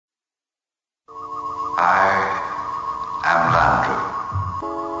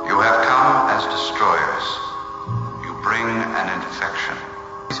as destroyers, you bring an infection.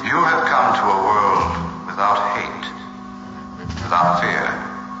 You have come to a world without hate, without fear,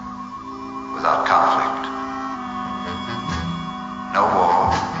 without conflict. No war,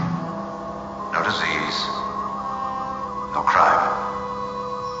 no disease, no crime.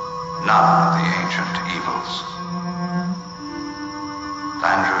 None of the ancient evils.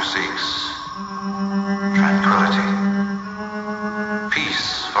 Andrew seeks tranquility,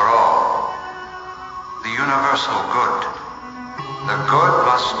 peace for all, the universal good. The good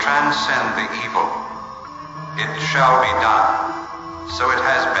must transcend the evil. It shall be done. So it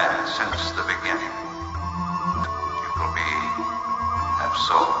has been since the beginning. It will be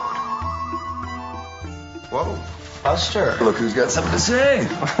absorbed. Whoa, Buster. Look who's got something to say.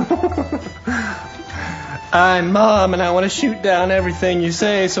 I'm Mom, and I want to shoot down everything you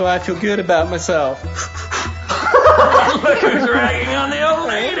say so I feel good about myself. Look who's ragging on the old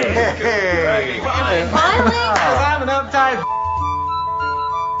lady. Hey. Finally? I'm an uptight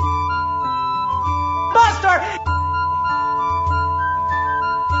Buster!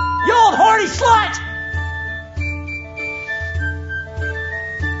 You old horny slut!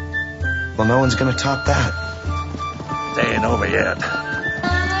 Well, no one's gonna top that. They ain't over yet.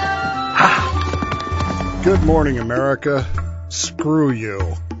 Good morning, America. Screw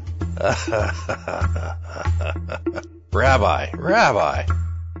you. Rabbi,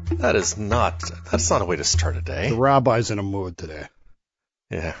 that's not a way to start a day. The rabbi's in a mood today.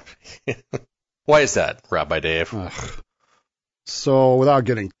 Yeah. Why is that, Rabbi Dave? So, without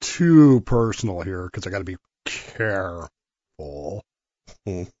getting too personal here, because I got to be careful.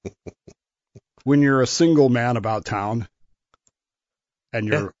 When you're a single man about town, and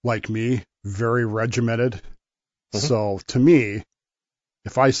you're like me, very regimented. Mm-hmm. So, to me,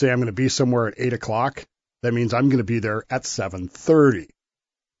 if I say I'm going to be somewhere at 8 o'clock, that means I'm going to be there at 7:30.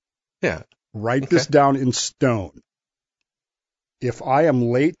 Yeah. Write this down in stone. If I am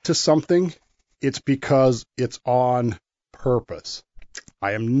late to something, it's because it's on purpose.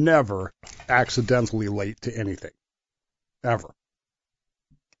 I am never accidentally late to anything. Ever.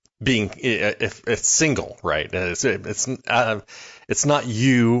 Being, if it's single, right? It's not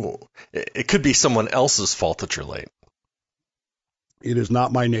you. It could be someone else's fault that you're late. It is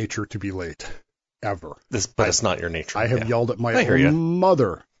not my nature to be late, ever. But it's not your nature. I have yelled at my own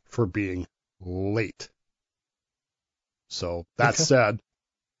mother for being late. So that said,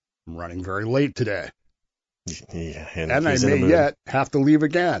 I'm running very late today. Yeah, and I may yet have to leave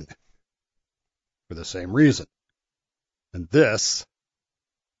again for the same reason. And this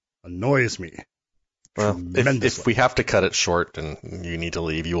annoys me. Well, if we have to cut it short and you need to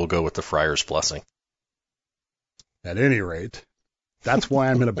leave, you will go with the friar's blessing. At any rate, that's why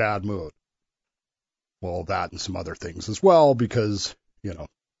I'm in a bad mood. Well, that and some other things as well, because,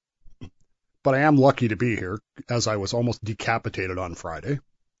 but I am lucky to be here, as I was almost decapitated on Friday.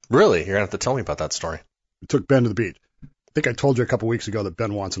 Really? You're going to have to tell me about that story. I took Ben to the beach. I think I told you a couple weeks ago that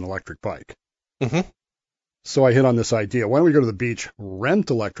Ben wants an electric bike. Mm-hmm. So I hit on this idea. Why don't we go to the beach, rent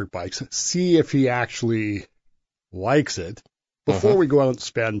electric bikes, see if he actually likes it before we go out and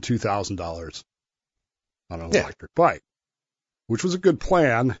spend $2,000 on an electric bike, which was a good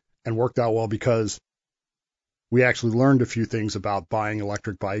plan and worked out well because we actually learned a few things about buying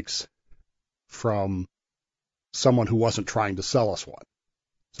electric bikes from someone who wasn't trying to sell us one.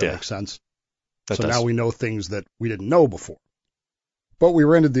 Does that make sense? So now we know things that we didn't know before. But we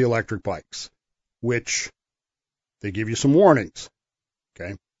rented the electric bikes, which they give you some warnings.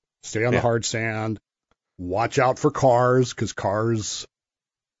 Okay? Stay on the hard sand. Watch out for cars, because cars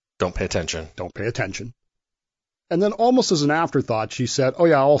don't pay attention. And then almost as an afterthought, she said, oh,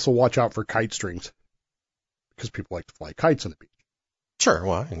 yeah, also watch out for kite strings, because people like to fly kites on the beach. Sure,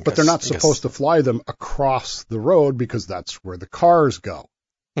 well, but they're not supposed to fly them across the road because that's where the cars go.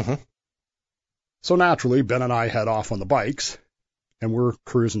 Mm-hmm. So naturally, Ben and I head off on the bikes, and we're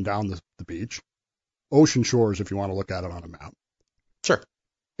cruising down the beach. Ocean Shores, if you want to look at it on a map. Sure.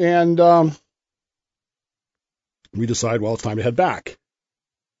 And we decide, well, it's time to head back.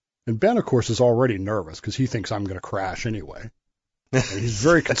 And Ben, of course, is already nervous because he thinks I'm going to crash anyway. And he's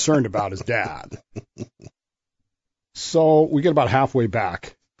very concerned about his dad. So we get about halfway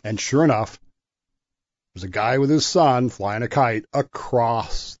back, and sure enough, there's a guy with his son flying a kite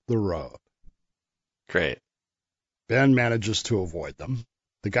across the road. Great. Ben manages to avoid them.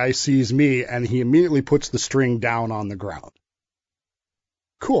 The guy sees me, and he immediately puts the string down on the ground.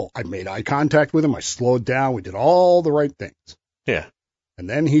 Cool. I made eye contact with him. I slowed down. We did all the right things. Yeah. And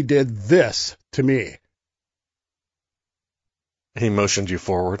then he did this to me. He motioned you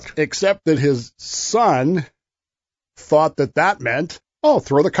forward. Except that his son thought that meant,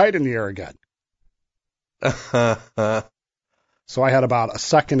 throw the kite in the air again. So I had about a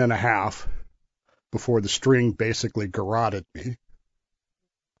second and a half before the string basically garroted me.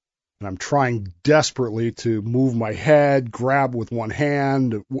 And I'm trying desperately to move my head, grab with one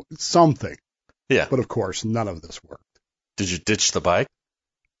hand, something. Yeah. But of course, none of this worked. Did you ditch the bike?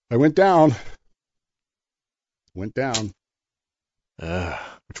 I went down. Which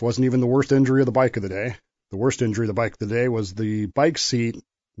wasn't even the worst injury of the bike of the day. The worst injury of the bike of the day was the bike seat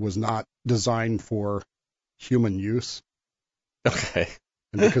was not designed for human use. Okay.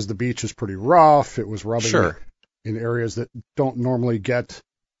 And because the beach is pretty rough, it was rubbing Sure. in areas that don't normally get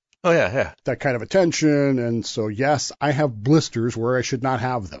Yeah. that kind of attention. And so, yes, I have blisters where I should not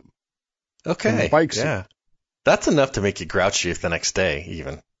have them. Okay. From the bike seat. Yeah. That's enough to make you grouchy the next day,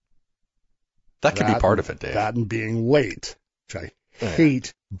 even. That could be part of it, Dave. That and being late, which I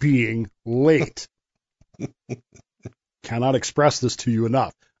hate being late. Cannot express this to you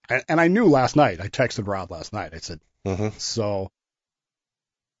enough. And I knew last night. I texted Rob last night. I said, so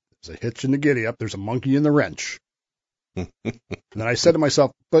there's a hitch in the giddy up. There's a monkey in the wrench. And then I said to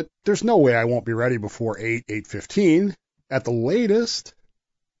myself, but there's no way I won't be ready before 8:15 at the latest.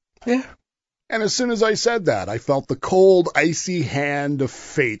 Yeah. And as soon as I said that, I felt the cold, icy hand of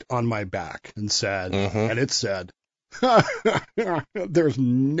fate on my back and said, and it said, there's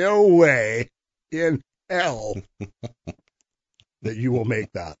no way in hell that you will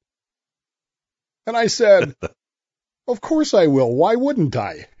make that. And I said, of course I will. Why wouldn't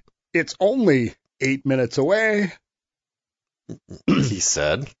I? It's only 8 minutes away. He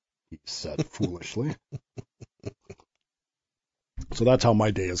said Foolishly. So that's how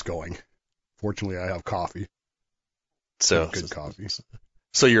my day is going. Fortunately, I have coffee. Good coffee.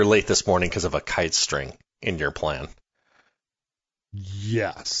 So you're late this morning because of a kite string in your plan.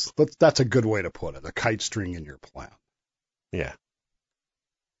 Yes, that's a good way to put it. A kite string in your plan. Yeah.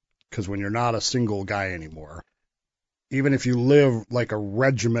 Because when you're not a single guy anymore, even if you live like a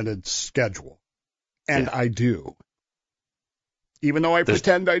regimented schedule, and I do, even though I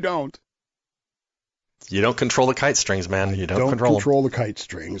pretend I don't. You don't control the kite strings, man. You don't control the kite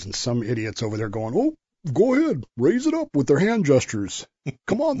strings, and some idiots over there going, oh, go ahead, raise it up with their hand gestures.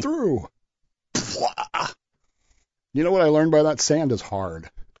 Come on through. You know what I learned by that? Sand is hard.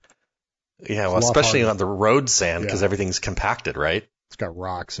 Yeah, well, especially on the road sand, because everything's compacted, right? It's got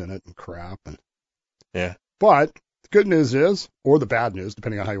rocks in it and crap. Yeah. But the good news is, or the bad news,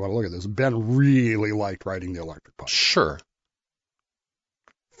 depending on how you want to look at this, Ben really liked riding the electric bike. Sure.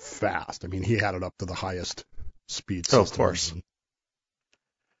 Fast. I mean, he had it up to the highest speed system. Oh, of course.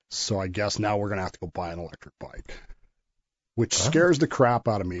 So I guess now we're going to have to go buy an electric bike, which scares the crap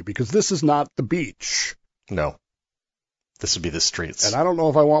out of me because this is not the beach. No. This would be the streets. And I don't know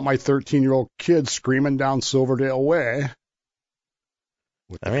if I want my 13-year-old kid screaming down Silverdale Way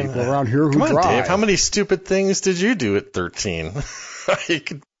with the people around here who drive. Come on, Dave. How many stupid things did you do at 13? I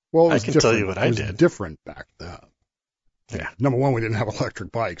can tell you what I did. It was different back then. Yeah. Number one, we didn't have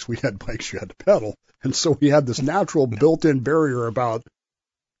electric bikes. We had bikes you had to pedal. And so we had this natural built-in barrier about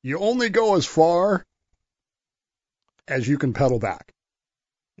you only go as far as you can pedal back.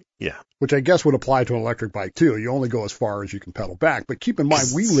 Yeah. Which I guess would apply to an electric bike, too. You only go as far as you can pedal back. But keep in mind,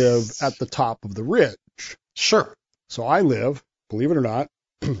 we live at the top of the ridge. Sure. So I live, believe it or not,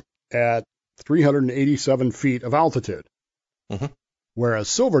 at 387 feet of altitude. Mm-hmm. Whereas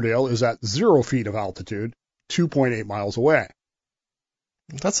Silverdale is at 0 feet of altitude, 2.8 miles away.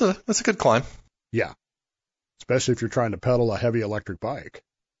 That's a good climb. Yeah. Especially if you're trying to pedal a heavy electric bike.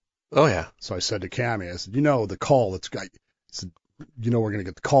 Oh, yeah. So I said to Cammie, I said, the call that's got, we're going to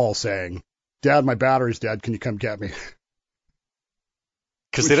get the call saying, Dad, my battery's dead. Can you come get me?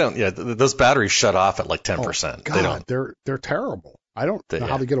 Because those batteries shut off at like 10%. Oh, God, they're terrible. I don't know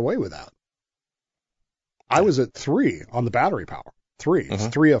how they get away with that. I was at 3 on the battery power. 3. It's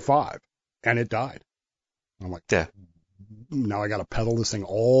 3 of 5. And it died. I'm like, now I got to pedal this thing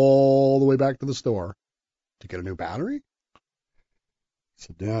all the way back to the store to get a new battery? I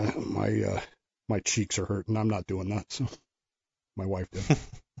said, yeah, my cheeks are hurting. I'm not doing that. So my wife did.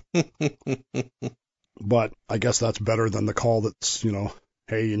 But I guess that's better than the call that's,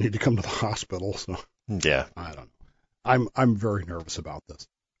 hey, you need to come to the hospital. So yeah, I don't know. I'm very nervous about this.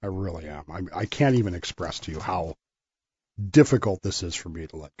 I really am. I can't even express to you how difficult this is for me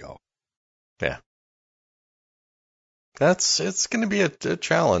to let go. Yeah. It's going to be a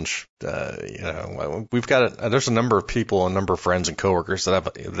challenge. We've got there's a number of people, a number of friends and coworkers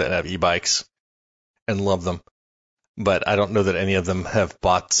that have e-bikes and love them, but I don't know that any of them have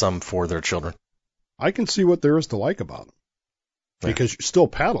bought some for their children. I can see what there is to like about them because you still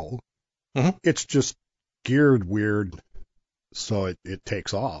pedal. Mm-hmm. It's just geared weird, so it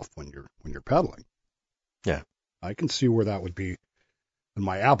takes off when you're pedaling. Yeah. I can see where that would be. And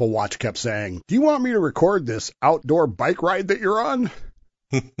my Apple Watch kept saying, do you want me to record this outdoor bike ride that you're on?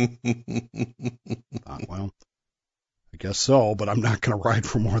 Well, I guess so, but I'm not going to ride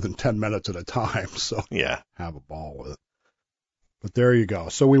for more than 10 minutes at a time, so Yeah. have a ball with it. But there you go.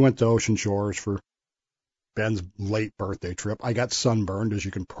 So we went to Ocean Shores for Ben's late birthday trip. I got sunburned, as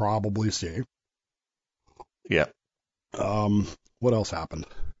you can probably see. Yeah. What else happened?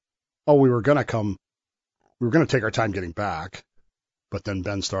 Oh, we were going to take our time getting back, but then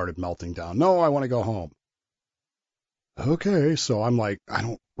Ben started melting down. No, I want to go home. Okay, so I'm like, I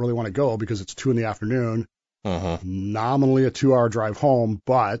don't really want to go because it's 2 p.m. Nominally a 2-hour drive home,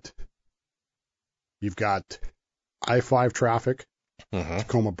 but you've got I-5 traffic,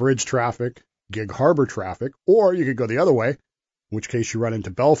 Tacoma Bridge traffic, Gig Harbor traffic, or you could go the other way, in which case you run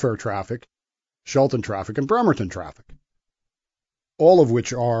into Belfair traffic, Shelton traffic, and Bremerton traffic. All of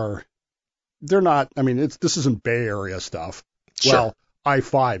which are, they're not, I mean, this isn't Bay Area stuff. Sure. Well,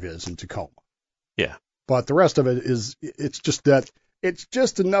 I-5 is in Tacoma. Yeah. But the rest of it is, it's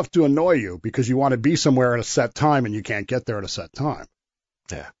just enough to annoy you because you want to be somewhere at a set time and you can't get there at a set time.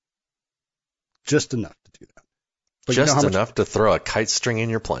 Yeah. Just enough to do that. But Just you know how enough to throw a kite string in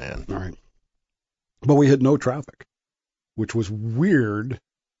your plan. All right. But we had no traffic, which was weird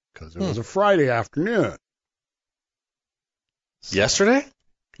because it was a Friday afternoon. Yesterday?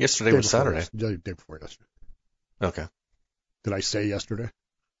 Yesterday was Saturday. Day before yesterday. Okay. Did I say yesterday?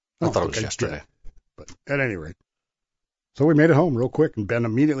 I thought it was I yesterday. did. But at any rate. So we made it home real quick, and Ben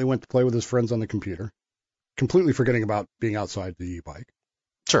immediately went to play with his friends on the computer, completely forgetting about being outside the e-bike.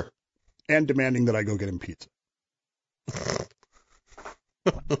 Sure. And demanding that I go get him pizza.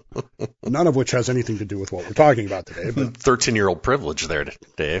 None of which has anything to do with what we're talking about today. But 13-year-old privilege there,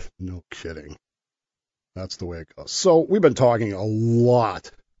 Dave. No kidding. That's the way it goes. So we've been talking a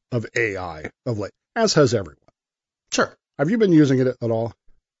lot of AI of late, as has everyone. Sure. Have you been using it at all?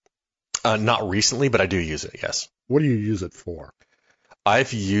 Not recently, but I do use it, yes. What do you use it for?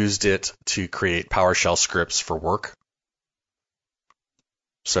 I've used it to create PowerShell scripts for work.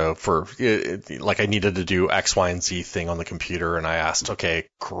 So like I needed to do X, Y, and Z thing on the computer, and I asked, okay,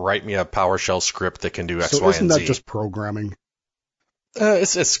 write me a PowerShell script that can do X, Y, and Z. So isn't that just programming?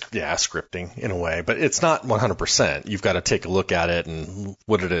 It's scripting in a way, but it's not 100%. You've got to take a look at it and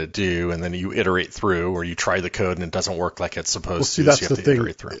what did it do, and then you iterate through, or you try the code and it doesn't work like it's supposed to. That's so you have to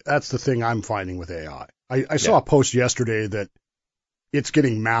iterate through. That's the thing I'm finding with AI. I saw a post yesterday that it's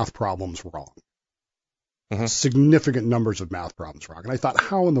getting math problems wrong. Significant numbers of math problems wrong. And I thought,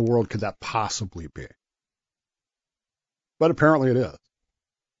 how in the world could that possibly be? But apparently it is.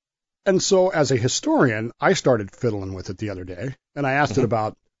 And so as a historian, I started fiddling with it the other day, and I asked it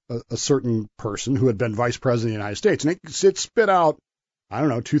about a certain person who had been vice president of the United States, and it spit out,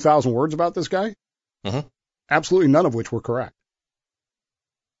 2,000 words about this guy, absolutely none of which were correct.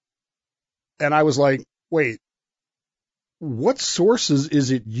 And I was like, wait, what sources is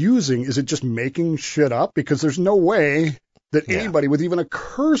it using? Is it just making shit up? Because there's no way that anybody with even a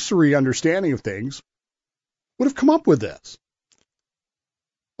cursory understanding of things would have come up with this.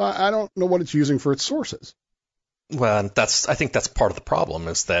 I don't know what it's using for its sources. Well, I think that's part of the problem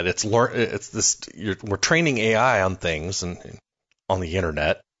is that we're training AI on things and on the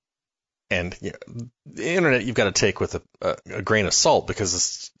internet, and the internet you've got to take with a grain of salt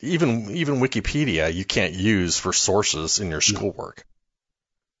because even Wikipedia you can't use for sources in your schoolwork.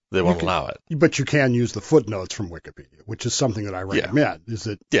 They won't allow it. But you can use the footnotes from Wikipedia, which is something that I recommend. Is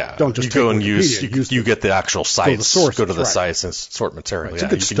that don't just go and Wikipedia, you get the actual sites, go to the sites and sort material. It's a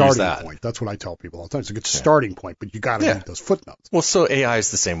good starting point. That's what I tell people all the time. It's a good starting point, but you got to read those footnotes. Well, so AI is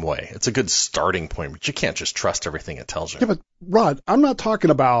the same way. It's a good starting point, but you can't just trust everything it tells you. Yeah, but Rod, I'm not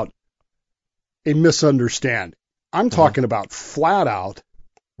talking about a misunderstanding. I'm talking about flat out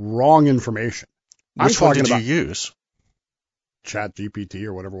wrong information. Which one did you use? Chat GPT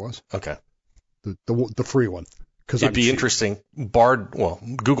or whatever it was. Okay. The free one. It'd be interesting.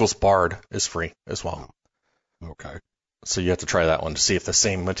 Google's Bard is free as well. Okay. So you have to try that one to see if the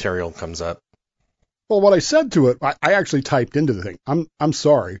same material comes up. Well, what I said to it, I actually typed into the thing. I'm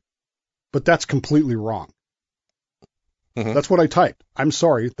sorry, but that's completely wrong. That's what I typed. I'm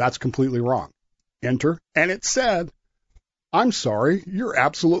sorry, that's completely wrong. Enter, and it said, I'm sorry, you're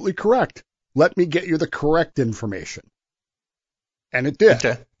absolutely correct. Let me get you the correct information. And it did.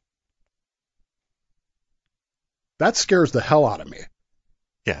 Okay. That scares the hell out of me.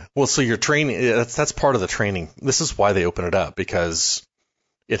 Yeah. Well, so you're training. That's part of the training. This is why they open it up, because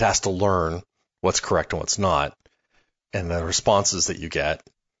it has to learn what's correct and what's not, and the responses that you get.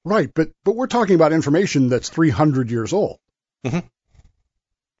 Right. But we're talking about information that's 300 years old.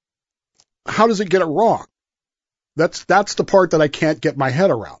 How does it get it wrong? That's the part that I can't get my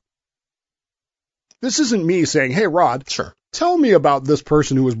head around. This isn't me saying, hey, Rod, Sure. tell me about this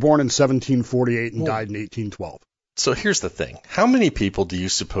person who was born in 1748 and died in 1812. So here's the thing. How many people do you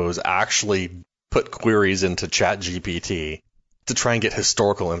suppose actually put queries into ChatGPT to try and get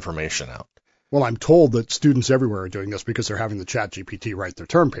historical information out? Well, I'm told that students everywhere are doing this because they're having the ChatGPT write their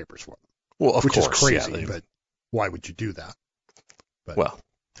term papers for them. Well, of which course. Which is crazy, yeah, but why would you do that? But, well,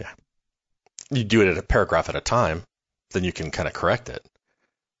 yeah. You do it at a paragraph at a time, then you can kind of correct it.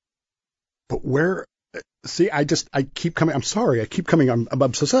 But where... See, I keep coming... I'm sorry, I keep coming... I'm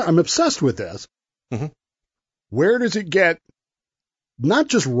obsessed with this. Mm-hmm. Where does it get not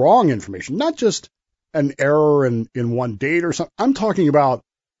just wrong information, not just an error in one date or something? I'm talking about...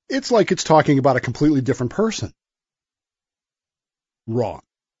 It's like it's talking about a completely different person. Wrong.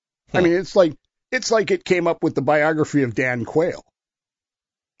 I mean, it's like it came up with the biography of Dan Quayle.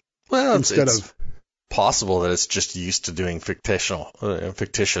 Well, instead it's of possible that it's just used to doing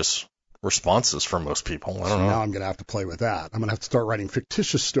fictitious responses for most people. I don't know. Now I'm going to have to play with that. I'm going to have to start writing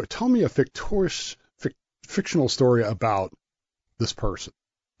fictitious story. Tell me a fictional story about this person,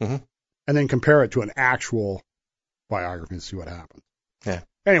 mm-hmm. and then compare it to an actual biography and see what happens. Yeah.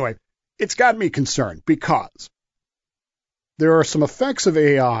 Anyway, it's got me concerned because there are some effects of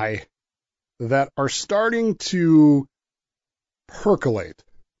AI that are starting to percolate,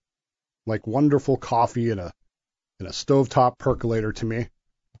 like wonderful coffee in a stovetop percolator to me.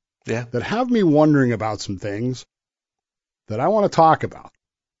 Yeah. That have me wondering about some things that I want to talk about.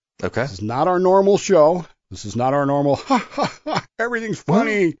 Okay. This is not our normal show. This is not our normal everything's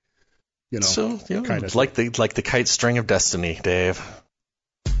funny. Well, so kind of like the kite string of destiny, Dave.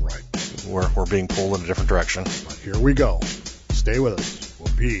 Right. We're being pulled in a different direction. But here we go. Stay with us.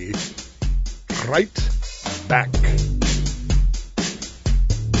 We'll be right back.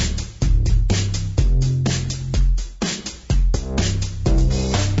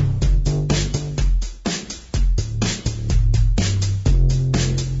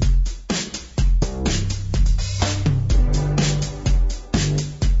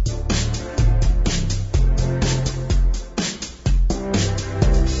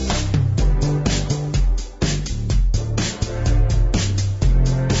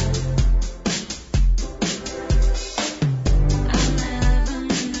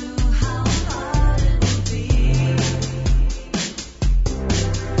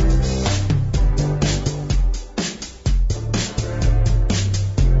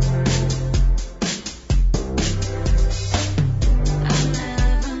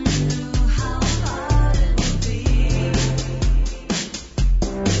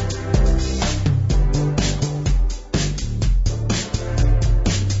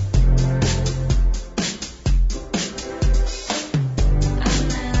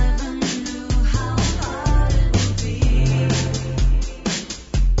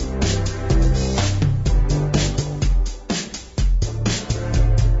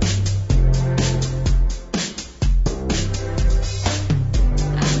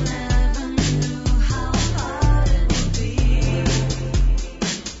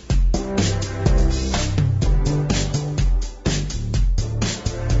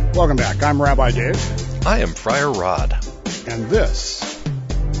 Welcome back. I'm Rabbi Dave. I am Friar Rod. And this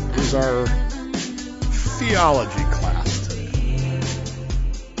is our theology class today.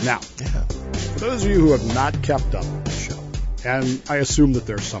 Now, for those of you who have not kept up with the show, and I assume that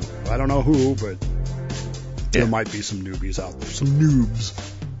there's some, I don't know who, but there might be some newbies out there, some noobs.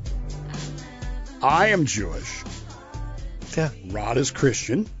 I am Jewish. Yeah. Rod is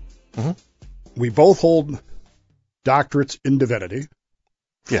Christian. Mm-hmm. We both hold doctorates in divinity.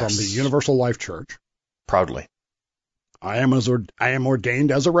 Yes. From the Universal Life Church. Proudly. I am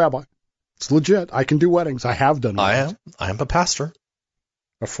ordained as a rabbi. It's legit. I can do weddings. I have done weddings. I am a pastor.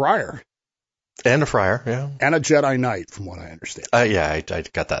 A friar. And a friar, yeah. And a Jedi Knight, from what I understand. I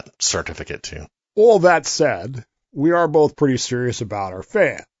got that certificate too. All that said, we are both pretty serious about our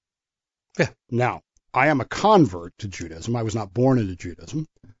faith. Yeah. Now, I am a convert to Judaism. I was not born into Judaism.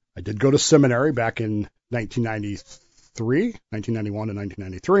 I did go to seminary back in 1991 to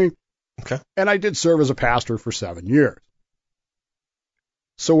 1993. Okay. And I did serve as a pastor for 7 years.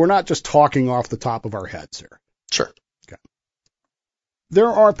 So we're not just talking off the top of our heads here. Sure. Okay.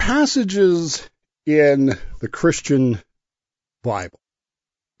 There are passages in the Christian Bible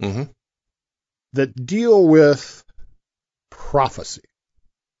that deal with prophecy.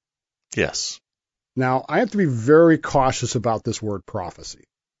 Yes. Now, I have to be very cautious about this word prophecy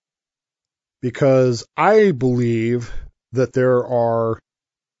because I believe that there are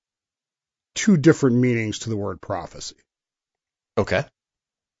two different meanings to the word prophecy. Okay.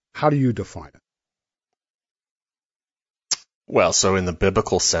 How do you define it? Well, so in the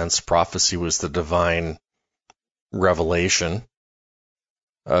biblical sense, prophecy was the divine revelation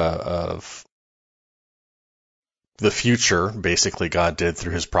of the future, basically, God did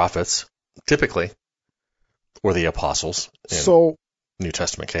through his prophets, typically, or the apostles in So New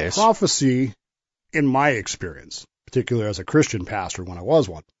Testament case. prophecy, in my experience, particularly as a Christian pastor when I was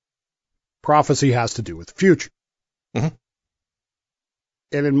one, prophecy has to do with the future. Mhm.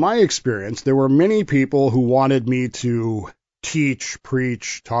 And in my experience, there were many people who wanted me to teach,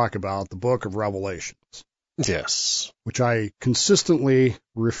 preach, talk about the book of Revelations, Yes. which I consistently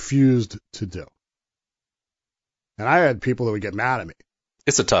refused to do. And I had people that would get mad at me.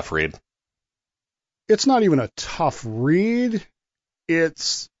 It's a tough read. It's not even a tough read.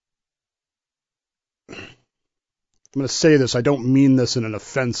 It's, I'm going to say this, I don't mean this in an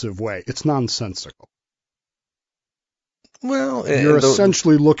offensive way. It's nonsensical. Well, You're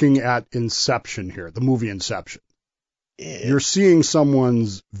essentially looking at Inception here, the movie Inception. You're seeing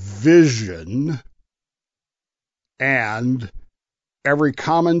someone's vision, and every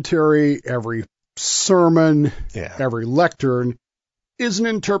commentary, every sermon, every lectern is an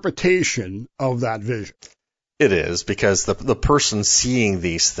interpretation of that vision. It is, because the person seeing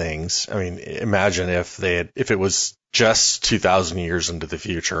these things, I mean, imagine if it was just 2,000 years into the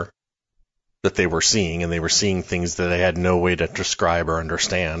future that they were seeing, and they were seeing things that they had no way to describe or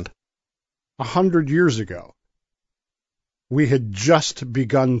understand. 100 years ago, we had just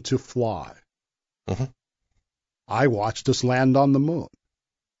begun to fly. Mm-hmm. I watched us land on the moon.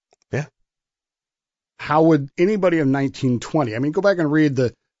 Yeah. How would anybody in 1920, I mean, go back and read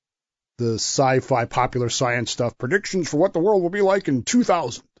the sci-fi popular science stuff, predictions for what the world will be like in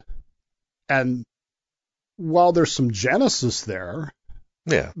 2000. And while there's some genesis there,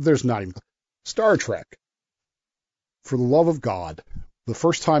 there's not even Star Trek. For the love of God, the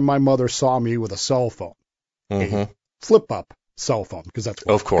first time my mother saw me with a cell phone, a flip-up cell phone, because that's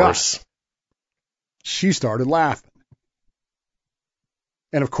what of course, she started laughing.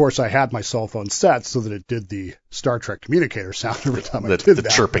 And of course, I had my cell phone set so that it did the Star Trek communicator sound every time I did that. The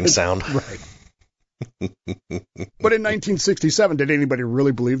chirping sound. Right. But in 1967, did anybody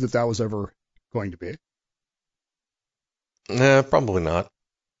really believe that that was ever going to be? Probably not.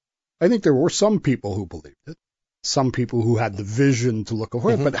 I think there were some people who believed it, some people who had the vision to look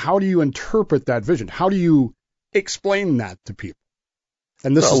ahead, but how do you interpret that vision? How do you explain that to people?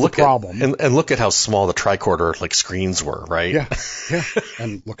 And this is the problem. And look at how small the tricorder screens were, right? Yeah.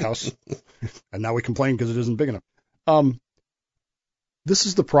 And look how, and now we complain because it isn't big enough. This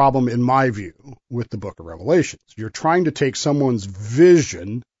is the problem, in my view, with the book of Revelations. You're trying to take someone's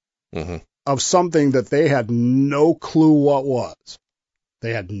vision of something that they had no clue what was.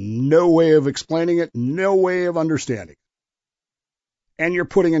 They had no way of explaining it, no way of understanding it. And you're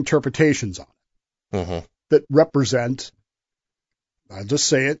putting interpretations on it that represent, I'll just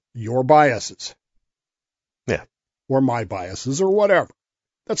say it, your biases. Yeah. Or my biases, or whatever.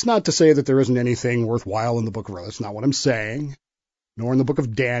 That's not to say that there isn't anything worthwhile in the book of Revelation. That's not what I'm saying. Nor in the book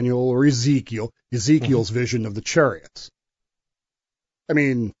of Daniel or Ezekiel's vision of the chariots. I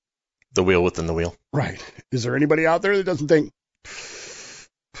mean... the wheel within the wheel. Right. Is there anybody out there that doesn't think...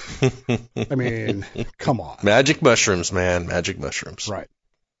 I mean, come on. Magic mushrooms, man. Magic mushrooms. Right.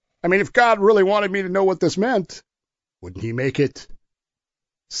 I mean, if God really wanted me to know what this meant, wouldn't he make it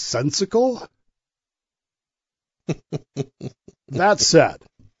sensical? That said,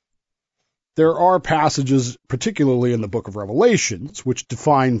 there are passages, particularly in the book of Revelations, which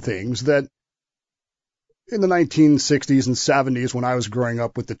define things that in the 1960s and 70s, when I was growing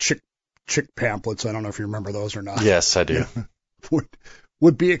up with the chick pamphlets, I don't know if you remember those or not. Yes, I do.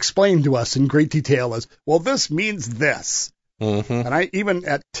 Would be explained to us in great detail as, well, this means this. And I, even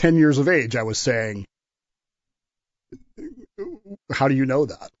at 10 years of age, I was saying, how do you know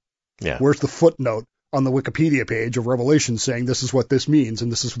that? Yeah. Where's the footnote on the Wikipedia page of Revelation saying this is what this means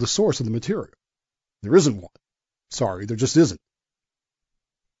and this is the source of the material? There isn't one. Sorry, there just isn't.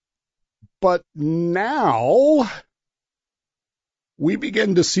 But now we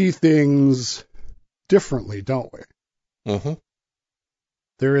begin to see things differently, don't we?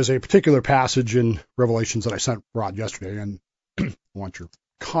 There is a particular passage in Revelations that I sent Rod yesterday, and I want your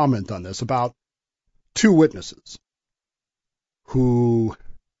comment on this, about two witnesses who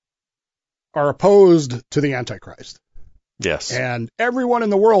are opposed to the Antichrist. Yes. And everyone in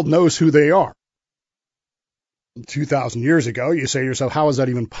the world knows who they are. 2,000 years ago, you say to yourself, how is that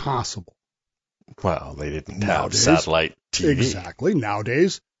even possible? Well, they didn't have satellite TV. Exactly.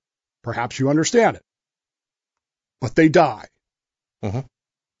 Nowadays, perhaps you understand it. But they die.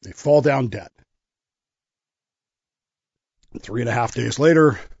 They fall down dead. 3.5 days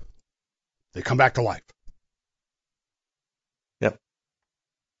later, they come back to life.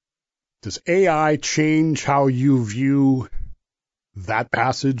 Does AI change how you view that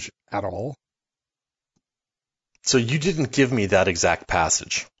passage at all? So you didn't give me that exact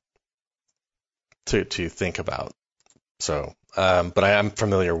passage to think about. So, but I am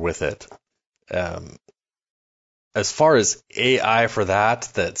familiar with it. As far as AI for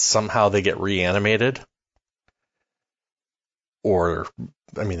that somehow they get reanimated, or,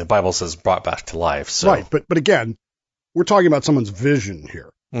 I mean, the Bible says brought back to life. So. Right, but again, we're talking about someone's vision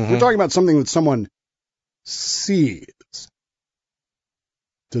here. Mm-hmm. We're talking about something that someone sees.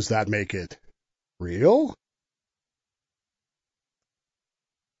 Does that make it real?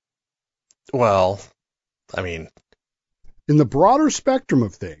 Well, I mean, in the broader spectrum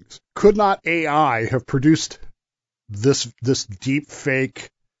of things, could not AI have produced this deep fake,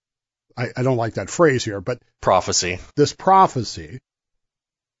 I don't like that phrase here, but prophecy. This prophecy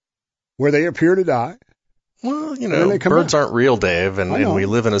where they appear to die. Well, you know, birds aren't real, Dave, and we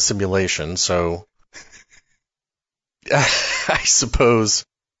live in a simulation, so I suppose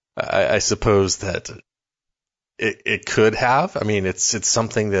that it could have. I mean, it's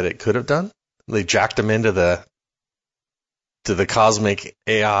something that it could have done. They jacked them into the cosmic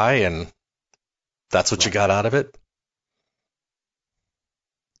AI, and that's what you got out of it.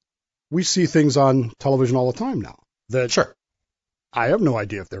 We see things on television all the time now that sure. I have no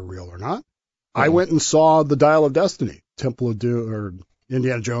idea if they're real or not. I went and saw the Dial of Destiny, Temple of Doom, or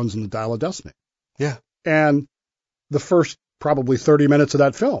Indiana Jones and the Dial of Destiny. Yeah. And the first probably 30 minutes of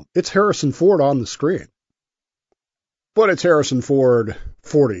that film, it's Harrison Ford on the screen. But it's Harrison Ford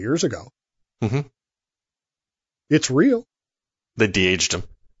 40 years ago. Mm-hmm. It's real. They de-aged him.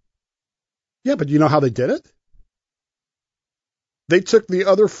 Yeah, but you know how they did it? They took the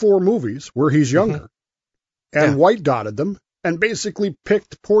other 4 movies where he's younger and white dotted them and basically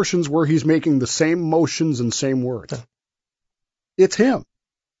picked portions where he's making the same motions and same words. Yeah. It's him.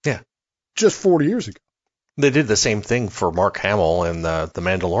 Yeah. Just 40 years ago. They did the same thing for Mark Hamill in The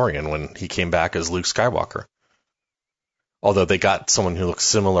Mandalorian when he came back as Luke Skywalker. Although they got someone who looks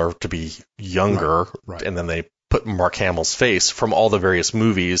similar to be younger, right. And then they put Mark Hamill's face from all the various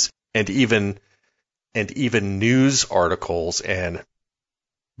movies and even news articles, and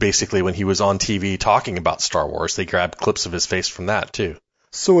basically when he was on TV talking about Star Wars, they grabbed clips of his face from that too.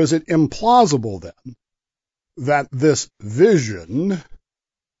 So is it implausible then that this vision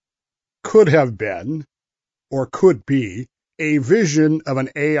could have been or could be a vision of an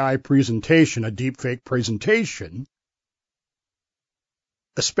AI presentation, a deepfake presentation,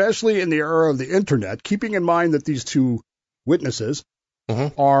 especially in the era of the internet, keeping in mind that these 2 witnesses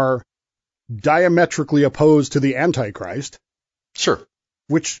are diametrically opposed to the Antichrist. Sure.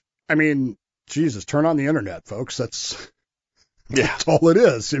 Which, I mean, Jesus, turn on the internet, folks. That's all it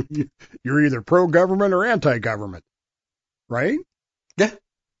is. You're either pro-government or anti-government, right? Yeah.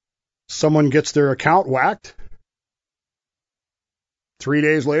 Someone gets their account whacked. 3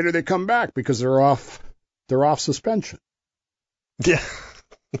 days later, they come back because they're off suspension. Yeah.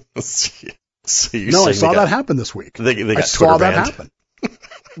 So I saw that happen this week. They got I saw Twitter that banned.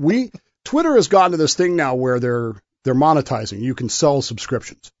 happen. Twitter has gotten to this thing now where they're monetizing. You can sell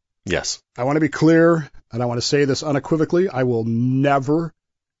subscriptions. Yes. I want to be clear, and I want to say this unequivocally. I will never,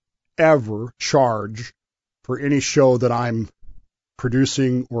 ever charge for any show that I'm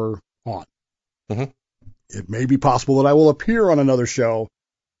producing or on. Mm-hmm. It may be possible that I will appear on another show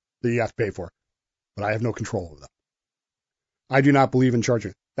that you have to pay for, but I have no control over that. I do not believe in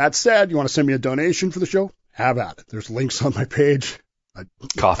charging. That said, you want to send me a donation for the show? Have at it. There's links on my page.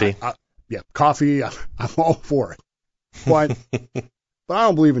 Coffee. Coffee. I'm all for it. But I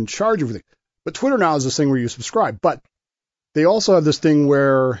don't believe in charging everything. But Twitter now is this thing where you subscribe. But they also have this thing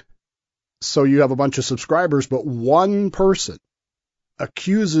where, so you have a bunch of subscribers, but one person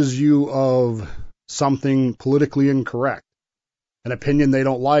accuses you of something politically incorrect, an opinion they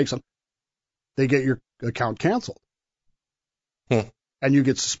don't like, they get your account canceled. And you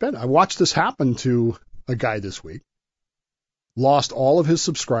get suspended. I watched this happen to a guy this week. Lost all of his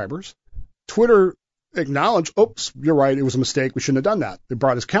subscribers. Twitter acknowledged, oops, you're right, it was a mistake. We shouldn't have done that. They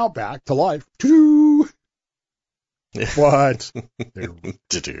brought his account back to life. But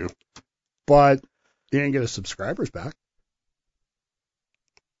but he didn't get his subscribers back.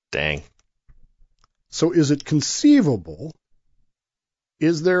 Dang. So is it conceivable?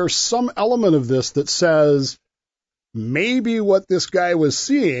 Is there some element of this that says maybe what this guy was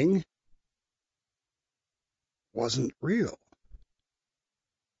seeing wasn't real?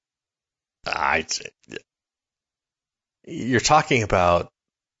 You're talking about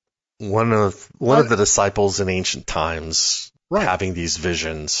one of the disciples in ancient times having these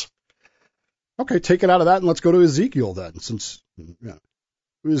visions. Okay, take it out of that and let's go to Ezekiel then, since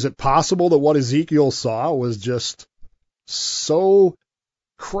Is it possible that what Ezekiel saw was just so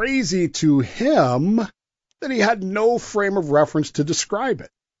crazy to him that he had no frame of reference to describe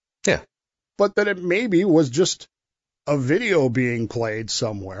it? Yeah. But that it maybe was just a video being played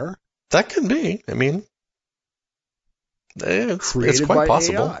somewhere. That could be. I mean, it's Created quite by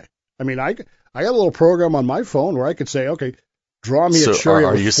possible. AI. I mean, I got a little program on my phone where I could say, okay, draw me a So chariot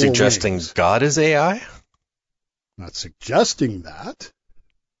are with you 4 suggesting wings. God is AI? Not suggesting that.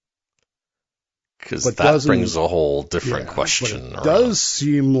 Because But that doesn't- brings a whole different Yeah, question. But it around. does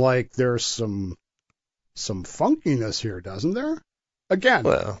seem like there's some funkiness here, doesn't there? Again,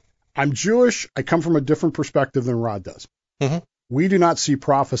 Well, I'm Jewish. I come from a different perspective than Rod does. Mhm. We do not see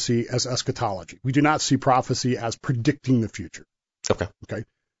prophecy as eschatology. We do not see prophecy as predicting the future. okay. Okay.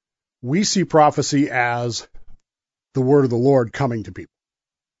 We see prophecy as the word of the Lord coming to people.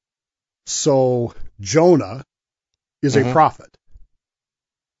 So Jonah is a Mhm. prophet.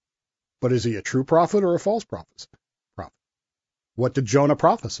 But is he a true prophet or a false prophet? What did Jonah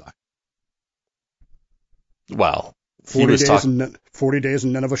prophesy? Well, he 40 was days, talking. 40 days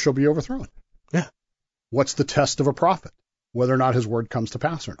and Nineveh shall be overthrown. Yeah. What's the test of a prophet? Whether or not his word comes to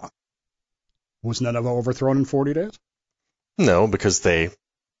pass or not. Was Nineveh overthrown in 40 days? No, because they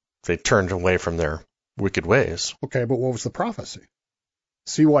turned away from their wicked ways. Okay, but what was the prophecy?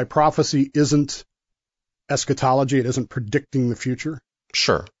 See why prophecy isn't eschatology? It isn't predicting the future?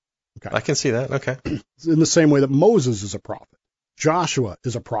 Sure. Okay. I can see that. Okay. In the same way that Moses is a prophet. Joshua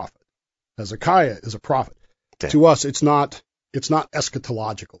is a prophet. Hezekiah is a prophet. Yeah. To us, it's not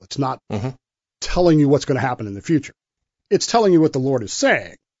eschatological. It's not Mhm. telling you what's going to happen in the future. It's telling you what the Lord is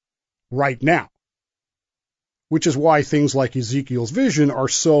saying right now, which is why things like Ezekiel's vision are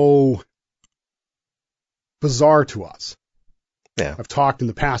so bizarre to us. Yeah. I've talked in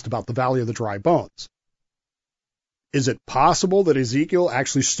the past about the Valley of the Dry Bones. Is it possible that Ezekiel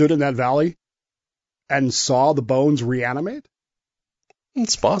actually stood in that valley and saw the bones reanimate?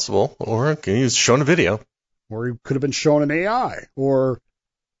 It's possible. Or he was shown a video. Or he could have been shown an AI, or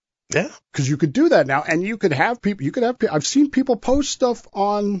Yeah. because you could do that now, and you could have people. I've seen people post stuff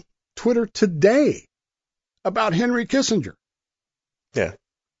on Twitter today about Henry Kissinger. Yeah.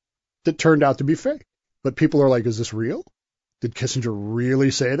 That turned out to be fake. But people are like, "Is this real? Did Kissinger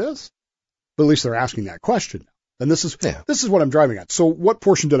really say this?" But at least they're asking that question. And this is what I'm driving at. So, what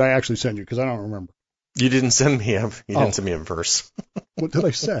portion did I actually send you? Because I don't remember. You didn't send me a verse. What did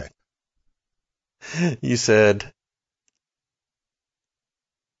I say? You said,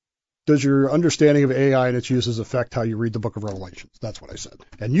 Does your understanding of AI and its uses affect how you read the Book of Revelations? That's what I said.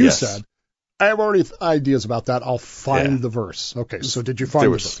 And you Yes. said, I have already ideas about that. I'll find the verse. Okay, so did you find the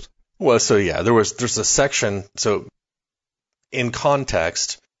verse? Well, so yeah, there's a section. So in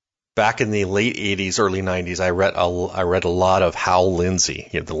context, back in the late 80s, early 90s, I read a lot of Hal Lindsey,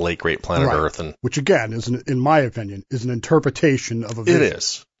 the late great Planet Right. Earth, and Which again is, in my opinion, is an interpretation of a vision.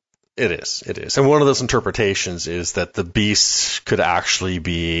 it is. And one of those interpretations is that the beast could actually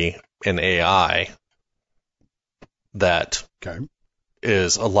be an AI that Okay.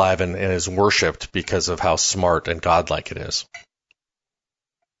 is alive and is worshipped because of how smart and godlike it is.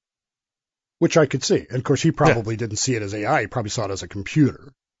 Which I could see. And of course, he probably didn't see it as AI. He probably saw it as a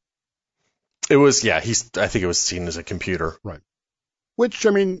computer. It was, I think it was seen as a computer. Right. Which, I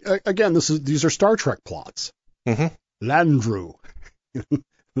mean, again, these are Star Trek plots. Mm-hmm. Landru.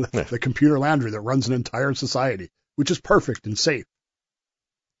 The computer Landru that runs an entire society, which is perfect and safe.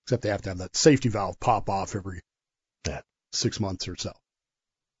 Except they have to have that safety valve pop off every 6 months or so.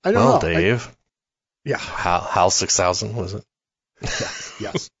 I don't know. Dave. Yeah. HAL 6000, was it?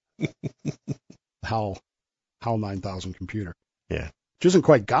 Yes. HAL 9000 computer. Yeah. Which isn't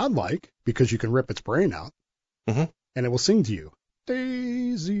quite godlike because you can rip its brain out Mm-hmm. and it will sing to you.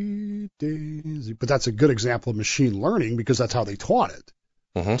 Daisy, Daisy. But that's a good example of machine learning because that's how they taught it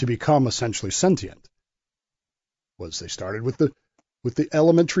to become essentially sentient. Was they started with the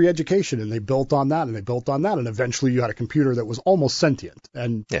elementary education and they built on that and they built on that and eventually you had a computer that was almost sentient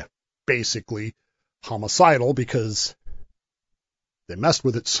and basically homicidal because they messed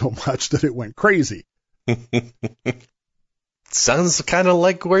with it so much that it went crazy. Sounds kind of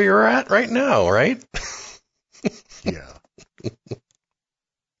like where you're at right now, right? Yeah.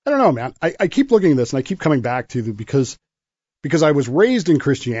 I don't know, man. I keep looking at this and I keep coming back to because I was raised in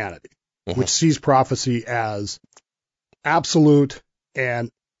Christianity, which sees prophecy as absolute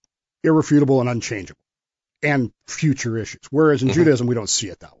and irrefutable and unchangeable and future issues. Whereas in Judaism, we don't see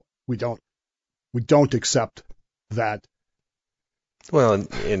it that way. We don't accept that. Well,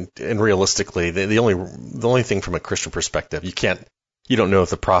 and realistically, the only thing from a Christian perspective, you don't know if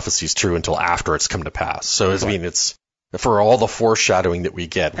the prophecy is true until after it's come to pass. So I mean, it's For all the foreshadowing that we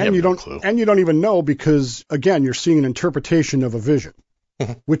get, we have no clue. And you don't even know because, again, you're seeing an interpretation of a vision,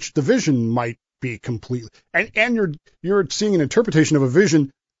 which the vision might be completely, and you're seeing an interpretation of a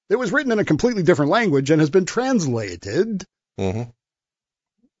vision that was written in a completely different language and has been translated.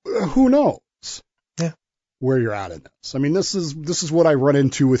 Who knows? Yeah. Where you're at in this. I mean, this is what I run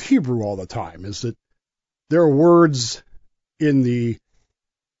into with Hebrew all the time, is that there are words in the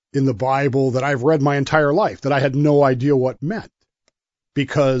Bible that I've read my entire life that I had no idea what meant.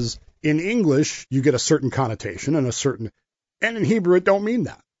 Because in English, you get a certain connotation and in Hebrew, it don't mean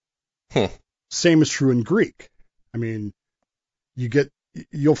that. Same is true in Greek. I mean,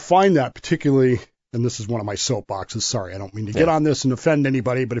 you'll find that particularly, and this is one of my soapboxes. Sorry, I don't mean to get on this and offend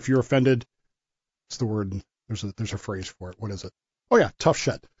anybody, but if you're offended, it's the word, there's a phrase for it. What is it? Oh yeah, tough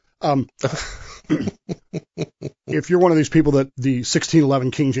shit. If you're one of these people that the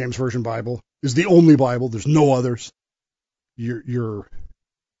 1611 King James Version Bible is the only Bible, there's no others, you're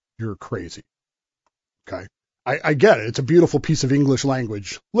crazy. Okay? I get it. It's a beautiful piece of English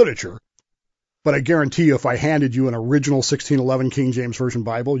language literature, but I guarantee you if I handed you an original 1611 King James Version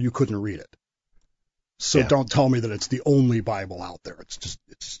Bible, you couldn't read it. So don't tell me that it's the only Bible out there.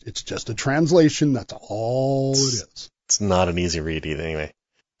 It's just a translation. That's all it is. It's not an easy read either, anyway.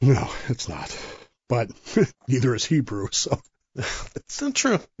 No, it's not. But neither is Hebrew, so. It's not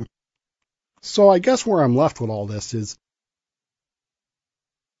true. So I guess where I'm left with all this is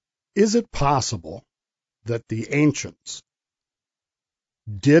it possible that the ancients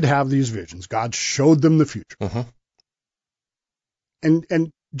did have these visions? God showed them the future.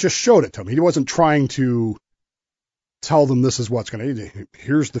 And just showed it to them. He wasn't trying to tell them this is what's going to be.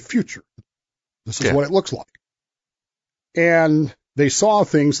 Here's the future. This is what it looks like. And they saw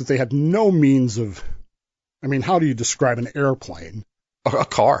things that they had no means of. I mean, how do you describe an airplane? A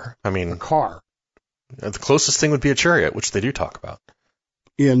car. I mean, a car. The closest thing would be a chariot, which they do talk about.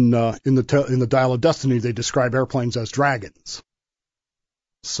 In the Dial of Destiny, they describe airplanes as dragons.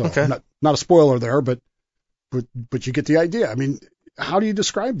 So not a spoiler there, but you get the idea. I mean, how do you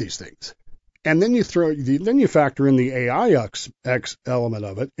describe these things? And then you factor in the AI X element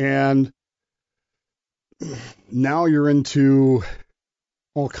of it, and now you're into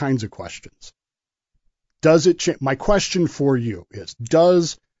all kinds of questions. Does it change? My question for you is,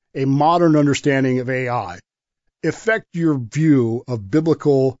 does a modern understanding of AI affect your view of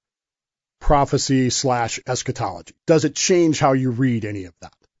biblical prophecy / eschatology? Does it change how you read any of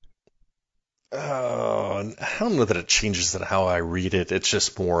that? I don't know that it changes how I read it. It's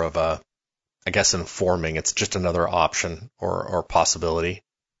just more of a, I guess, informing. It's just another option or possibility.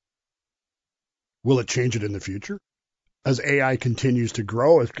 Will it change it in the future? As AI continues to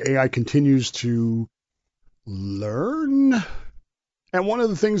grow, as AI continues to learn? And one of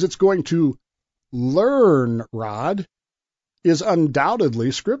the things it's going to learn, Rod, is undoubtedly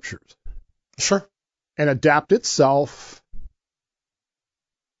scriptures. Sure. And adapt itself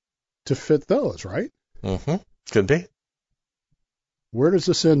to fit those, right? Could be. Where does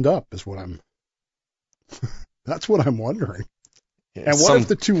this end up is what that's what I'm wondering. Yeah, and what if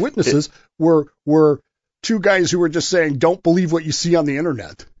the two witnesses were two guys who were just saying, don't believe what you see on the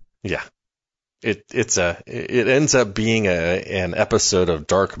internet? Yeah. It ends up being an episode of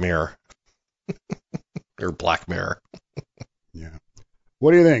Dark Mirror or Black Mirror. Yeah.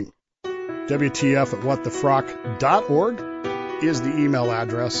 What do you think? WTF@whatthefrock.org is the email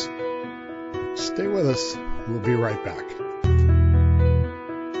address. Stay with us. We'll be right back.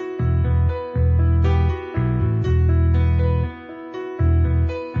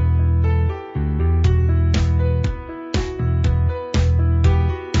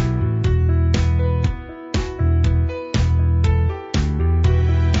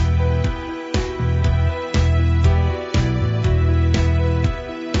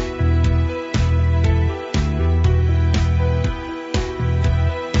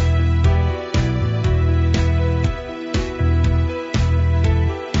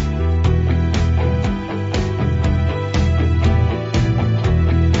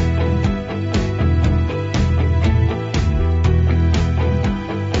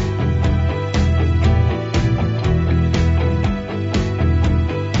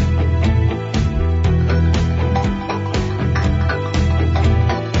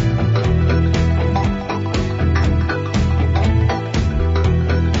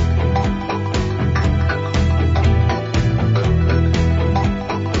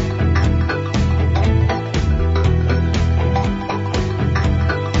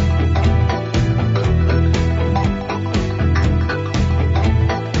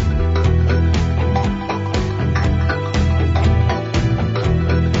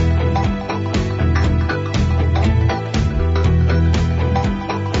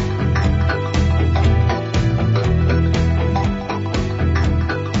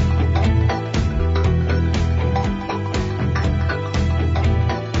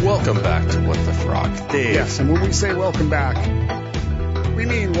 Welcome back to What the Frock. Dave. Yes, and when we say welcome back, we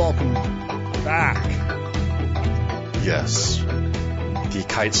mean welcome back. Yes. The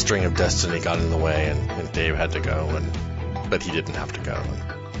kite string of destiny got in the way, and Dave had to go, but he didn't have to go.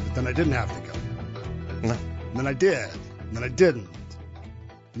 But then I didn't have to go. No. And then I did. And then I didn't.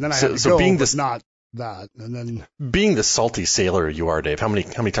 And then I had to go, being but not that. And then being the salty sailor you are, Dave, how many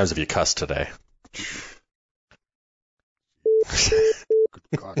times have you cussed today?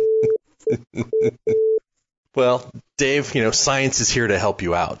 God. Well, Dave, science is here to help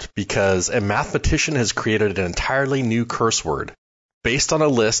you out because a mathematician has created an entirely new curse word based on a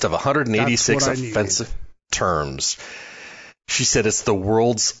list of 186 offensive terms. She said it's the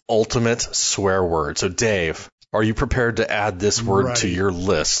world's ultimate swear word. So, Dave, are you prepared to add this word to your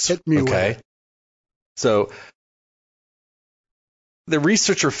list? Hit me okay. With. So, the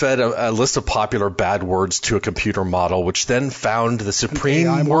researcher fed a list of popular bad words to a computer model, which then found the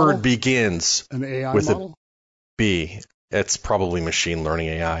supreme word begins with a B. It's probably machine learning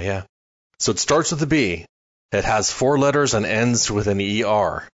AI, yeah. So it starts with a B. It has 4 letters and ends with an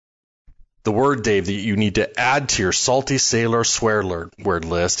ER. The word, Dave, that you need to add to your salty sailor swear word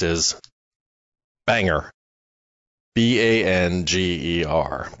list is banger.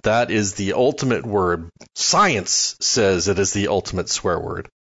 BANGER. That is the ultimate word. Science says it is the ultimate swear word.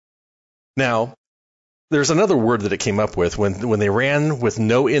 Now, there's another word that it came up with when they ran with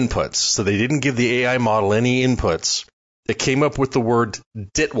no inputs, so they didn't give the AI model any inputs. It came up with the word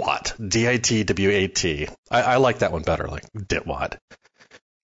ditwat, D-I-T-W-A-T. I like that one better, like ditwat.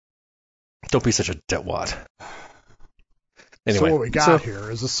 Don't be such a ditwat. Anyway, so what we got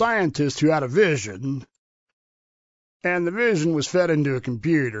here is a scientist who had a vision, and the vision was fed into a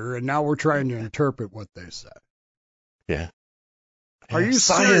computer, and now we're trying to interpret what they say. Yeah. Are you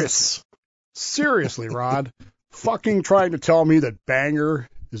serious? Seriously, Rod? Fucking trying to tell me that banger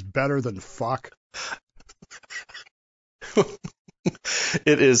is better than fuck?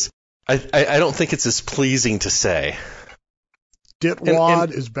 It is. I don't think it's as pleasing to say.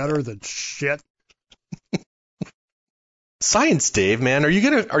 Ditwad is better than shit. Science, Dave, man. Are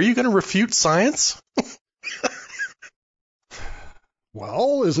you gonna refute science?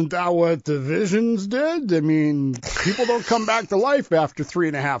 Well, isn't that what the visions did? I mean, people don't come back to life after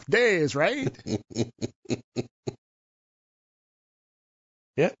 3.5 days, right?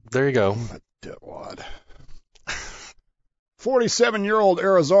 Yeah, there you go. A ditwad. 47-year-old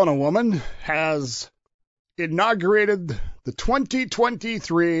Arizona woman has inaugurated the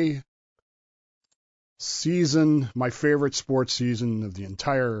 2023 season, my favorite sports season of the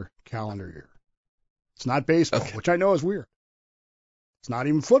entire calendar year. It's not baseball, which I know is weird. It's not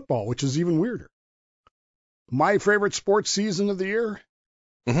even football, which is even weirder. My favorite sports season of the year?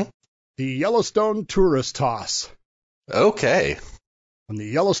 Mm-hmm. The Yellowstone Tourist Toss. Okay. When the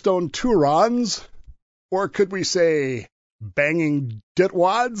Yellowstone Turons, or could we say banging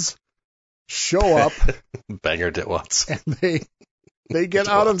ditwads, show up. Banger ditwads. And they get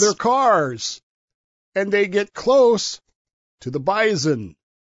out of their cars. And they get close to the bison.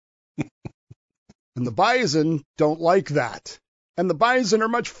 And the bison don't like that. And the bison are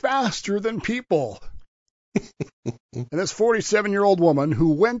much faster than people. And this 47-year-old woman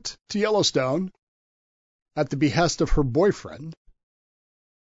who went to Yellowstone at the behest of her boyfriend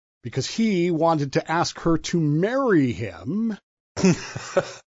because he wanted to ask her to marry him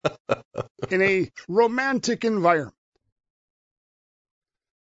in a romantic environment.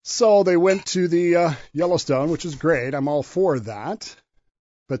 So they went to the Yellowstone, which is great. I'm all for that.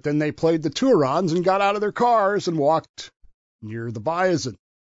 But then they played the Turons and got out of their cars and walked near the bison.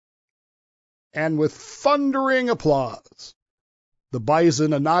 And with thundering applause, the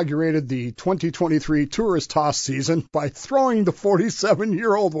bison inaugurated the 2023 tourist toss season by throwing the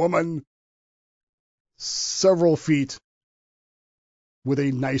 47-year-old woman several feet with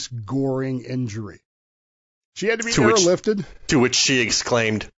a nice goring injury. She had to be airlifted. To which she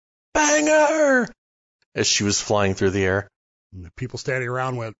exclaimed, "Banger!" as she was flying through the air. And the people standing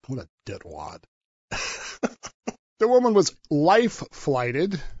around went, "What a ditwad." The woman was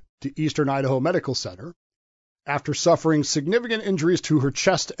life-flighted to Eastern Idaho Medical Center after suffering significant injuries to her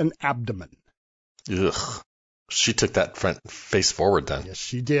chest and abdomen. Ugh. She took that front face forward then. Yes,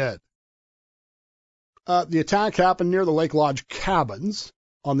 she did. The attack happened near the Lake Lodge cabins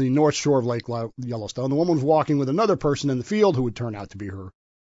on the north shore of Lake Yellowstone. The woman was walking with another person in the field who would turn out to be her,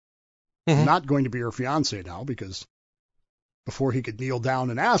 not going to be her fiance now, because before he could kneel down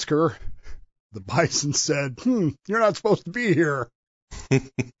and ask her, the bison said, "You're not supposed to be here."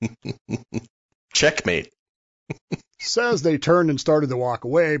 Checkmate. Says they turned and started to walk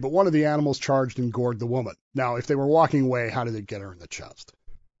away, but one of the animals charged and gored the woman. Now, if they were walking away, how did it get her in the chest?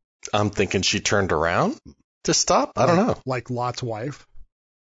 I'm thinking she turned around to stop. I don't know. Like Lot's wife.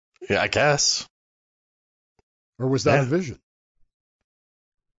 Yeah, I guess. Or was that a vision?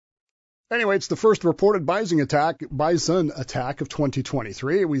 Anyway, it's the first reported bison attack of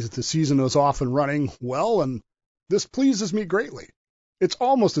 2023. The season was off and running well, and this pleases me greatly. It's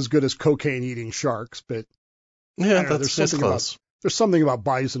almost as good as cocaine-eating sharks, but yeah, there's something about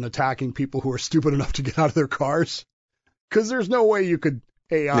bison attacking people who are stupid enough to get out of their cars. Because there's no way you could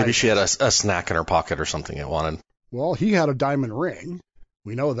AI. Maybe she had a snack in her pocket or something it wanted. Well, he had a diamond ring.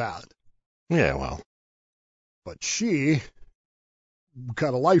 We know that. Yeah, well. But she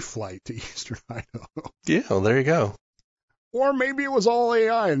got a life flight to Eastern Idaho. Yeah, well, there you go. Or maybe it was all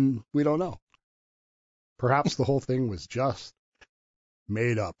AI and we don't know. Perhaps the whole thing was just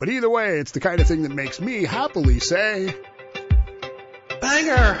made up. But either way, it's the kind of thing that makes me happily say,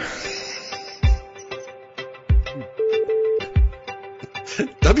 banger!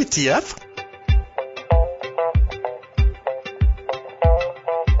 WTF?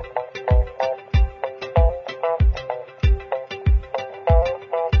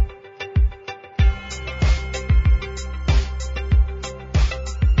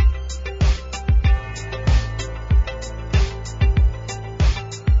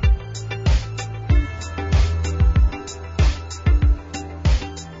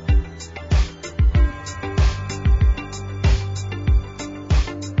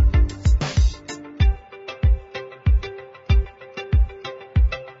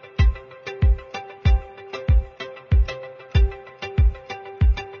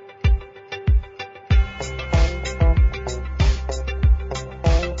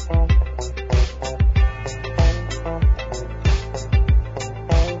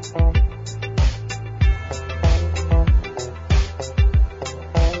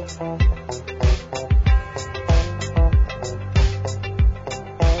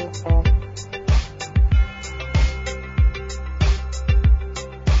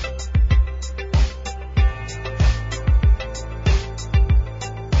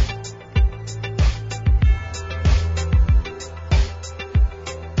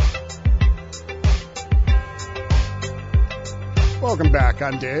 Welcome back.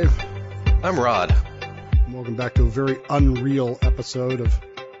 I'm Dave. I'm Rod. Welcome back to a very unreal episode of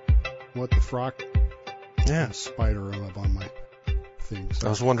What the Frock. Yeah. A spider up on my thing. So. I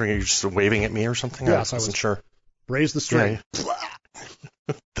was wondering, are you just waving at me or something? Yes, I wasn't sure. Raise the string.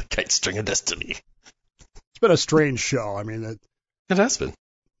 Yeah. The kite string of destiny. It's been a strange show. I mean, it has been.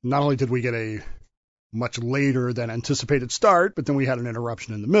 Not only did we get a much later than anticipated start, but then we had an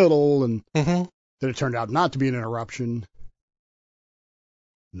interruption in the middle, and then it turned out not to be an interruption.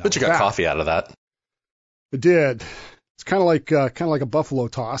 But you got coffee out of that. It did. It's kind of like a buffalo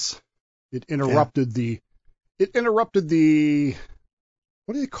toss. It interrupted the.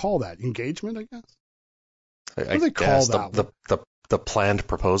 What do they call that? Engagement, I guess. What do they call that? The planned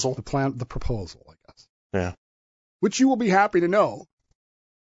proposal. The proposal, I guess. Yeah. Which you will be happy to know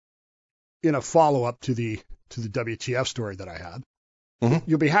in a follow-up to the WTF story that I had. Mm-hmm.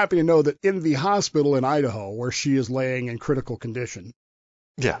 You'll be happy to know that in the hospital in Idaho, where she is laying in critical condition,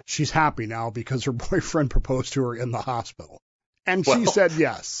 she's happy now because her boyfriend proposed to her in the hospital. And she said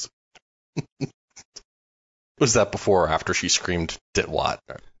yes. Was that before or after she screamed "ditwat"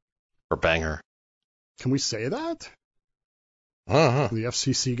 or "banger"? Can we say that? Uh-huh. The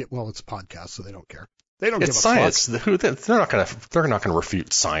FCC it's a podcast, so they don't care. They don't give a science. Fuck. They're not gonna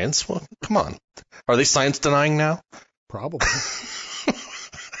refute science. Well, come on. Are they science denying now? Probably.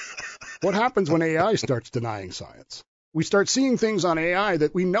 What happens when AI starts denying science? We start seeing things on AI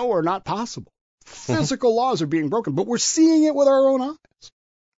that we know are not possible. Physical laws are being broken, but we're seeing it with our own eyes.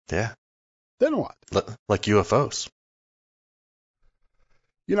 Yeah. Then what? Like UFOs.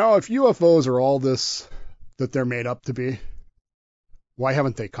 You know, if UFOs are all this that they're made up to be, why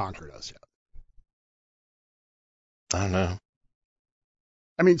haven't they conquered us yet? I don't know.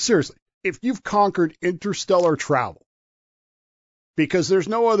 I mean, seriously, if you've conquered interstellar travel, because there's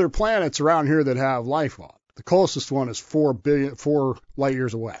no other planets around here that have life on. The closest one is 4 light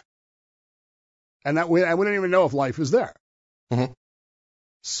years away. And we don't even know if life is there. Mm-hmm.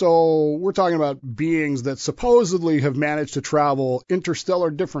 So we're talking about beings that supposedly have managed to travel interstellar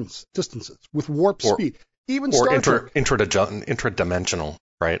distances with warp speed. Even Star Trek. Intradimensional,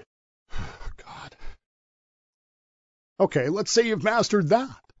 right? God. Okay, let's say you've mastered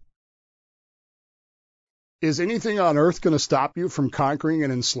that. Is anything on Earth going to stop you from conquering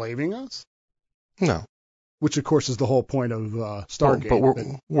and enslaving us? No. Which, of course, is the whole point of Stargate.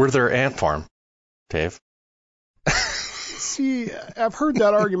 But we're their ant farm, Dave. See, I've heard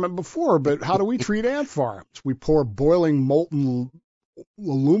that argument before, but how do we treat ant farms? We pour boiling molten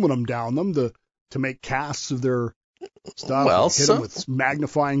aluminum down them to make casts of their stuff. Well, hit them with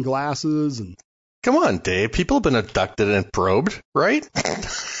magnifying glasses and. Come on, Dave. People have been abducted and probed, right?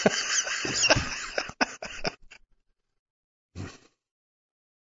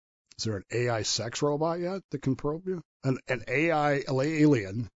 Is there an AI sex robot yet that can probe you? An AI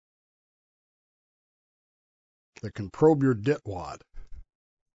alien that can probe your ditwad.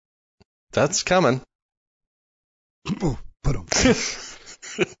 That's coming. Put them.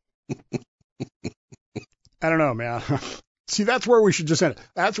 I don't know, man. See, that's where we should just end it.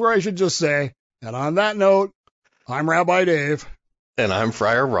 That's where I should just say, and on that note, I'm Rabbi Dave. And I'm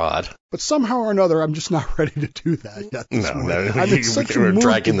Friar Rod. But somehow or another, I'm just not ready to do that yet. We're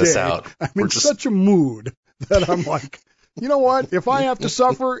dragging this out. I'm in such a mood that I'm like, you know what? If I have to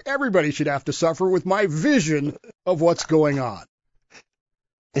suffer, everybody should have to suffer with my vision of what's going on.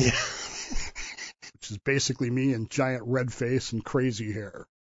 Yeah. Which is basically me in giant red face and crazy hair.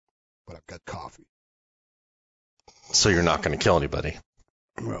 But I've got coffee. So you're not going to kill anybody?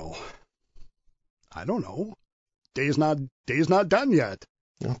 Well, I don't know. Day's not done yet.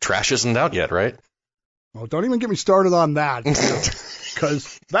 Trash isn't out yet, right? Well, don't even get me started on that,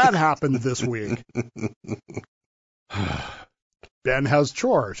 because that happened this week. Ben has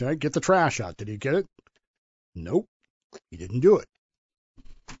chores, right? Get the trash out. Did he get it? Nope. He didn't do it.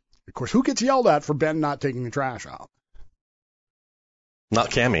 Of course, who gets yelled at for Ben not taking the trash out?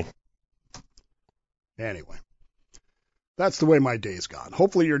 Not Cammy. Anyway, that's the way my day's gone.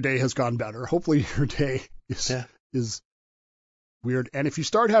 Hopefully your day has gone better. Hopefully your day is weird. And if you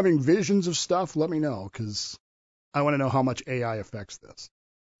start having visions of stuff, let me know, because I want to know how much AI affects this.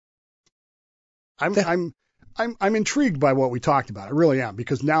 I'm intrigued by what we talked about. I really am,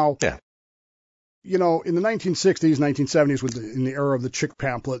 because now, you know, in the 1960s, 1970s, in the era of the chick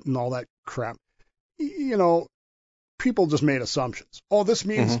pamphlet and all that crap, you know, people just made assumptions. Oh, this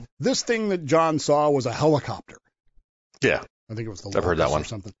means this thing that John saw was a helicopter. Yeah. I think it was the I've heard that one. Or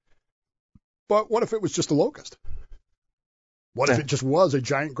something. But what if it was just a locust? What if it just was a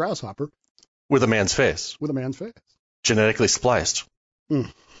giant grasshopper? With a man's face. With a man's face. Genetically spliced.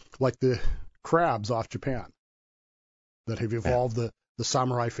 Like the crabs off Japan that have evolved the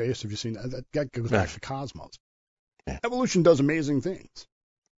samurai face. Have you seen that? That goes back to Cosmos. Yeah. Evolution does amazing things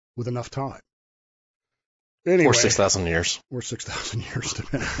with enough time. Anyway, or 6,000 years. Or 6,000 years,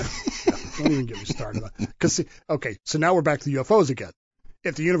 depending. Don't even get me started on that. Because, so now we're back to the UFOs again.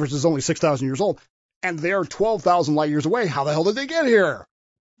 If the universe is only 6,000 years old, and they're 12,000 light years away, how the hell did they get here?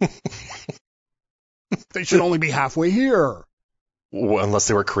 They should only be halfway here. Well, unless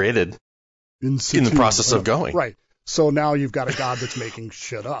they were created in the process of going. Right. So now you've got a God that's making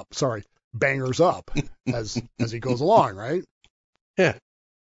shit up. Sorry, bangers up as he goes along, right? Yeah.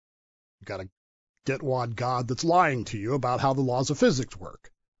 You've got a ditwad God that's lying to you about how the laws of physics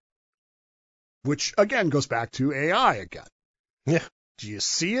work. Which, again, goes back to AI again. Yeah. Do you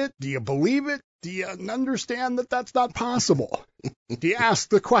see it? Do you believe it? Do you understand that that's not possible? Do you ask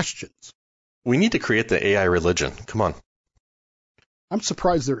the questions? We need to create the AI religion. Come on. I'm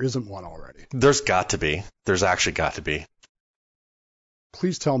surprised there isn't one already. There's got to be. There's actually got to be.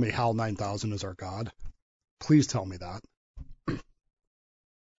 Please tell me HAL 9000 is our God. Please tell me that.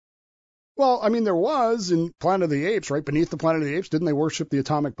 Well, I mean, there was in Planet of the Apes, right? Beneath the Planet of the Apes, didn't they worship the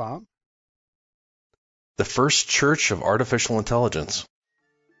atomic bomb? The first church of artificial intelligence.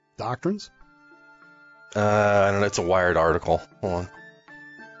 Doctrines? I don't know. It's a Wired article. Hold on.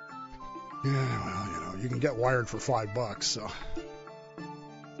 Yeah, well, you can get Wired for $5, so.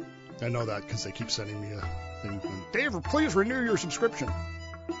 I know that because they keep sending me a thing. Dave, please renew your subscription.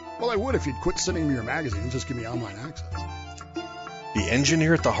 Well, I would if you'd quit sending me your magazine and just give me online access. The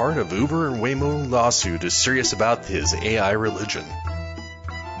engineer at the heart of Uber and Waymo lawsuit is serious about his AI religion.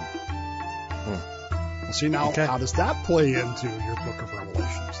 Well, see, now, how does that play into your Book of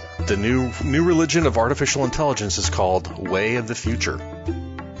Revelations there? The new religion of artificial intelligence is called Way of the Future.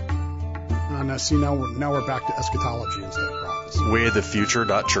 Now, see, now we're back to eschatology instead of prophecy.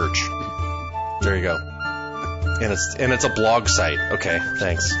 Wayofthefuture.church. There you go. And it's a blog site. Okay,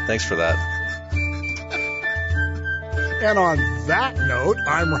 thanks for that. And on that note,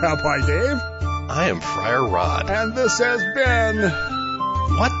 I'm Rabbi Dave. I am Friar Rod. And this has been...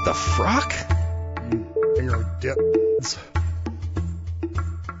 What the frock? You finger dips.